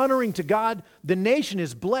he's honoring to God, the nation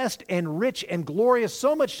is blessed and rich and glorious,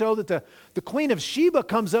 so much so that the Queen of Sheba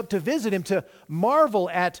comes up to visit him to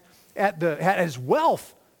marvel at his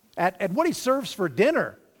wealth, at what he serves for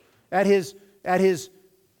dinner, at his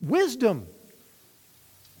wisdom.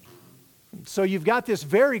 So you've got this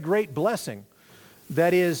very great blessing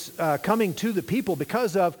that is coming to the people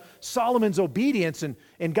because of Solomon's obedience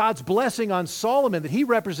and God's blessing on Solomon, that he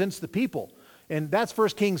represents the people. And that's 1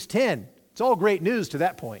 Kings 10. It's all great news to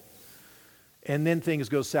that point. And then things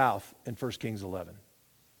go south in 1 Kings 11.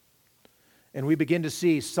 And we begin to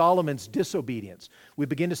see Solomon's disobedience. We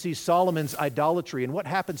begin to see Solomon's idolatry and what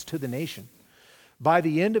happens to the nation. By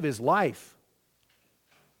the end of his life,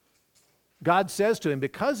 God says to him,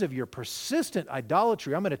 because of your persistent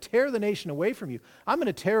idolatry, I'm going to tear the nation away from you. I'm going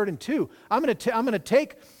to tear it in two. I'm going to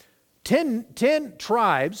take 10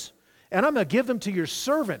 tribes, and I'm going to give them to your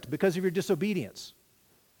servant because of your disobedience.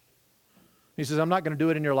 He says, I'm not going to do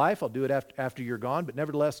it in your life. I'll do it after you're gone. But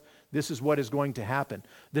nevertheless, this is what is going to happen.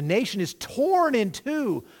 The nation is torn in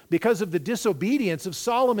two because of the disobedience of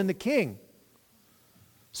Solomon the king,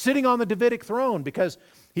 sitting on the Davidic throne because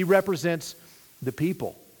he represents the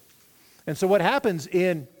people. And so what happens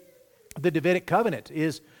in the Davidic covenant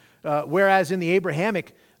is, whereas in the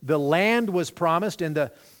Abrahamic, the land was promised and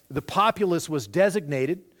the populace was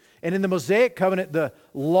designated, and in the Mosaic covenant, the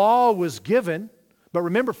law was given. But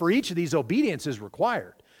remember, for each of these, obedience is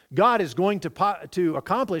required. God is going to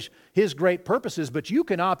accomplish His great purposes, but you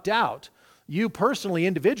can opt out. You personally,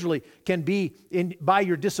 individually, can be, by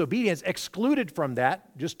your disobedience, excluded from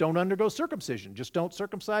that. Just don't undergo circumcision. Just don't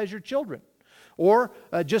circumcise your children. Or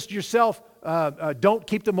just yourself, don't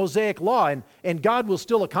keep the Mosaic law, and God will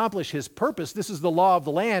still accomplish His purpose. This is the law of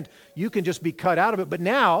the land. You can just be cut out of it. But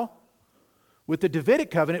now, with the Davidic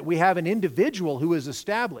covenant, we have an individual who is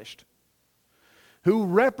established, who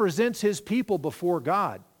represents his people before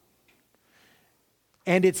God.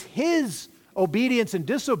 And it's his obedience and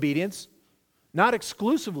disobedience, not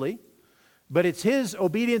exclusively, but it's his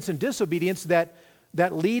obedience and disobedience that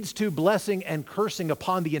leads to blessing and cursing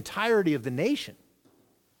upon the entirety of the nation.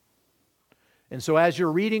 And so as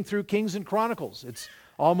you're reading through Kings and Chronicles, it's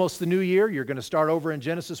almost the new year. You're going to start over in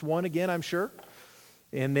Genesis 1 again, I'm sure.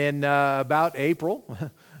 And then about April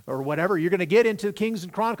or whatever, you're going to get into Kings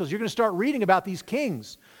and Chronicles. You're going to start reading about these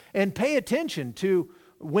kings. And pay attention to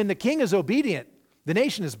when the king is obedient, the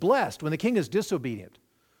nation is blessed. When the king is disobedient,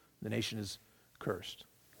 the nation is cursed.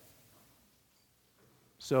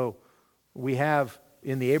 So we have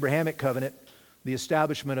in the Abrahamic covenant the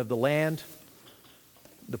establishment of the land,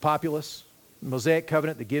 the populace, the Mosaic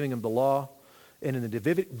covenant, the giving of the law, and in the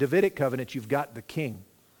Davidic covenant you've got the king,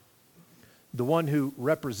 the one who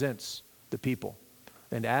represents the people.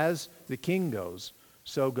 And as the king goes,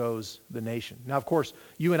 so goes the nation. Now, of course,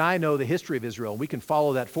 you and I know the history of Israel, and we can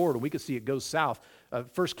follow that forward, and we can see it goes south.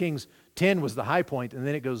 1 Kings 10 was the high point, and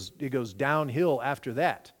then it goes downhill after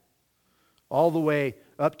that, all the way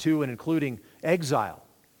up to and including exile.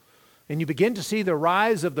 And you begin to see the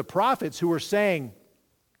rise of the prophets who are saying,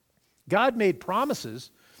 God made promises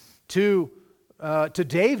to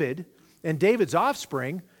David and David's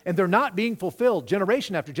offspring, and they're not being fulfilled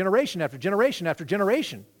generation after generation after generation after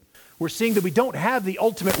generation. We're seeing that we don't have the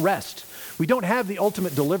ultimate rest. We don't have the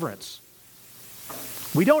ultimate deliverance.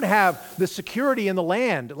 We don't have the security in the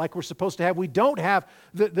land like we're supposed to have. We don't have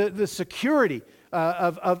the security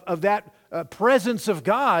of that presence of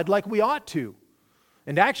God like we ought to.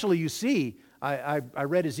 And actually, you see, I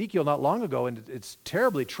read Ezekiel not long ago, and it's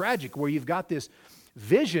terribly tragic, where you've got this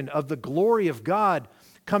vision of the glory of God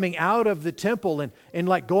coming out of the temple and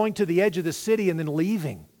like going to the edge of the city and then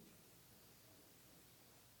leaving.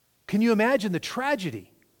 Can you imagine the tragedy?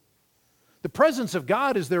 The presence of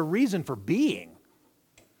God is their reason for being,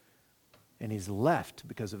 and He's left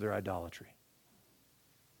because of their idolatry.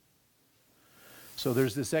 So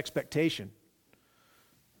there's this expectation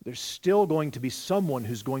there's still going to be someone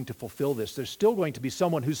who's going to fulfill this. There's still going to be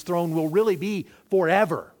someone whose throne will really be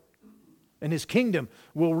forever. And his kingdom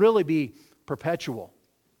will really be perpetual.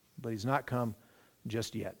 But he's not come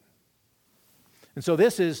just yet. And so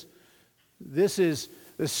this is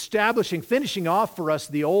establishing, finishing off for us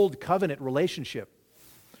the old covenant relationship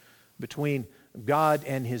between God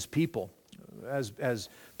and his people, as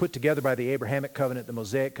put together by the Abrahamic covenant, the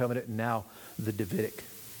Mosaic covenant, and now the Davidic.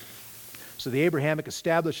 So the Abrahamic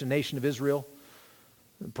established the nation of Israel,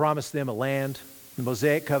 and promised them a land. The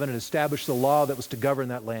Mosaic covenant established the law that was to govern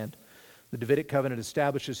that land. The Davidic covenant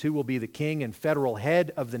establishes who will be the king and federal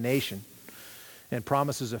head of the nation, and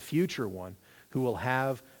promises a future one who will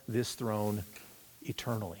have this throne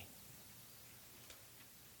eternally.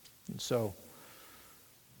 And so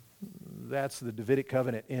that's the Davidic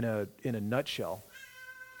covenant in a nutshell.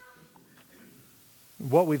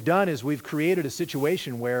 What we've done is we've created a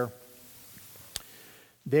situation where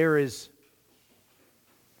there is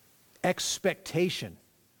expectation.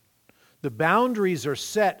 The boundaries are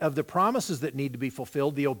set of the promises that need to be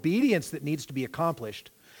fulfilled, the obedience that needs to be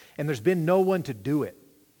accomplished, and there's been no one to do it.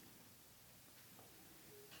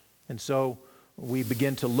 And so we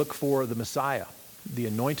begin to look for the Messiah, the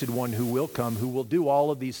anointed one who will come, who will do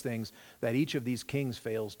all of these things that each of these kings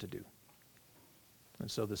fails to do. And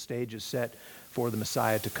so the stage is set for the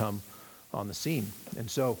Messiah to come on the scene. And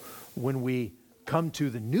so when we come to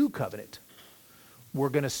the new covenant, we're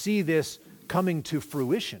going to see this coming to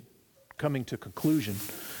fruition, coming to conclusion.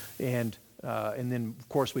 And then, of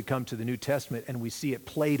course, we come to the New Testament and we see it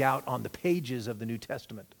played out on the pages of the New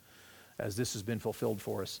Testament as this has been fulfilled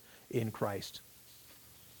for us in Christ.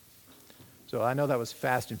 So I know that was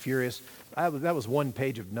fast and furious. That was one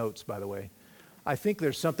page of notes, by the way. I think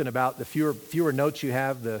there's something about the fewer notes you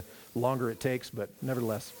have, the longer it takes, but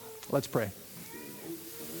nevertheless, let's pray.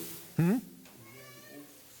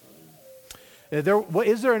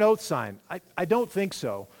 Is there an oath sign? I don't think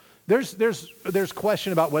so. There's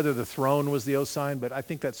question about whether the throne was the oath sign, but I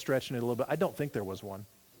think that's stretching it a little bit. I don't think there was one.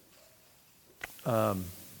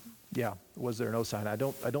 Was there an oath sign? I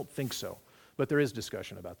don't think so, but there is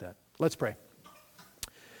discussion about that. Let's pray.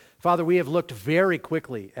 Father, we have looked very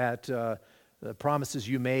quickly at the promises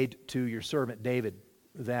you made to your servant David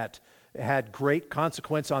that had great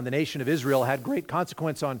consequence on the nation of Israel, had great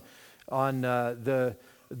consequence on the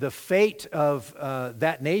fate of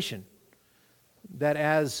that nation, that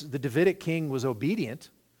as the Davidic king was obedient,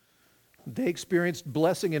 they experienced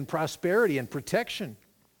blessing and prosperity and protection.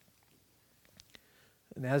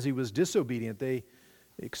 And as he was disobedient, they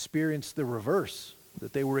experienced the reverse,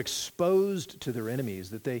 that they were exposed to their enemies,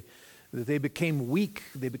 that they became weak,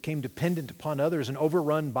 they became dependent upon others and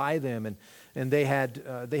overrun by them, and they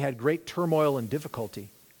had great turmoil and difficulty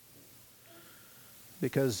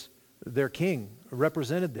because their king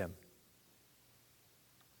represented them.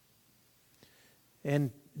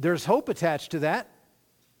 And there's hope attached to that,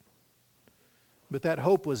 but that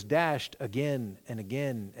hope was dashed again and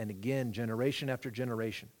again and again, generation after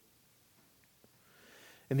generation.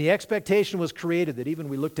 And the expectation was created that even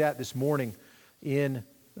we looked at this morning in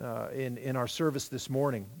our service this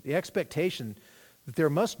morning, the expectation that there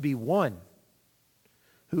must be one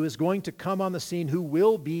who is going to come on the scene who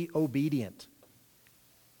will be obedient,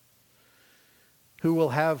 who will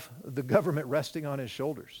have the government resting on his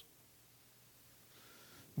shoulders,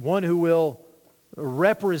 one who will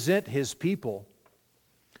represent his people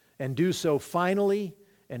and do so finally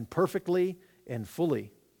and perfectly and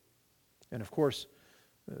fully. And of course,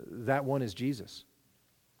 that one is Jesus,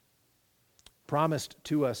 promised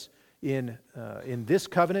to us in this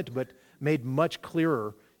covenant, but made much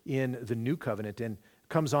clearer in the new covenant, and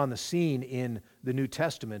comes on the scene in the New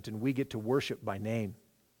Testament, and we get to worship by name.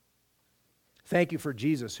 Thank you for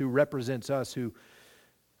Jesus, who represents us, who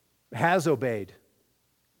has obeyed,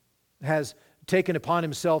 has taken upon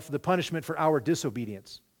himself the punishment for our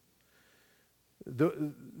disobedience.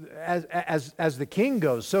 As the king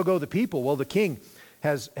goes, so go the people. Well, the king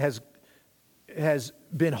has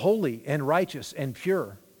been holy and righteous and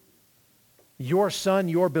pure. Your son,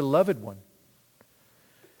 your beloved one.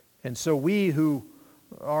 And so we who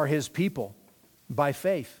are his people by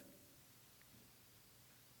faith,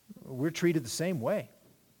 we're treated the same way,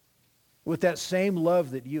 with that same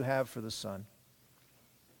love that you have for the Son.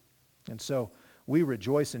 And so we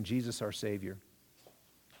rejoice in Jesus our Savior.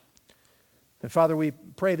 And Father, we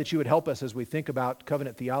pray that you would help us as we think about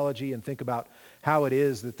covenant theology and think about how it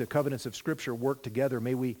is that the covenants of Scripture work together.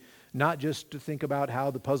 May we not just think about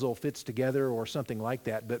how the puzzle fits together or something like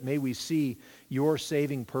that, but may we see your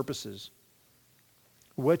saving purposes,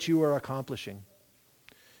 what you are accomplishing,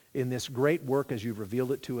 in this great work as you've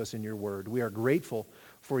revealed it to us in your word. We are grateful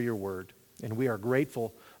for your word, and we are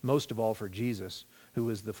grateful most of all for Jesus, who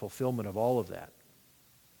is the fulfillment of all of that.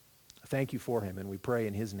 Thank you for him, and we pray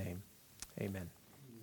in his name. Amen.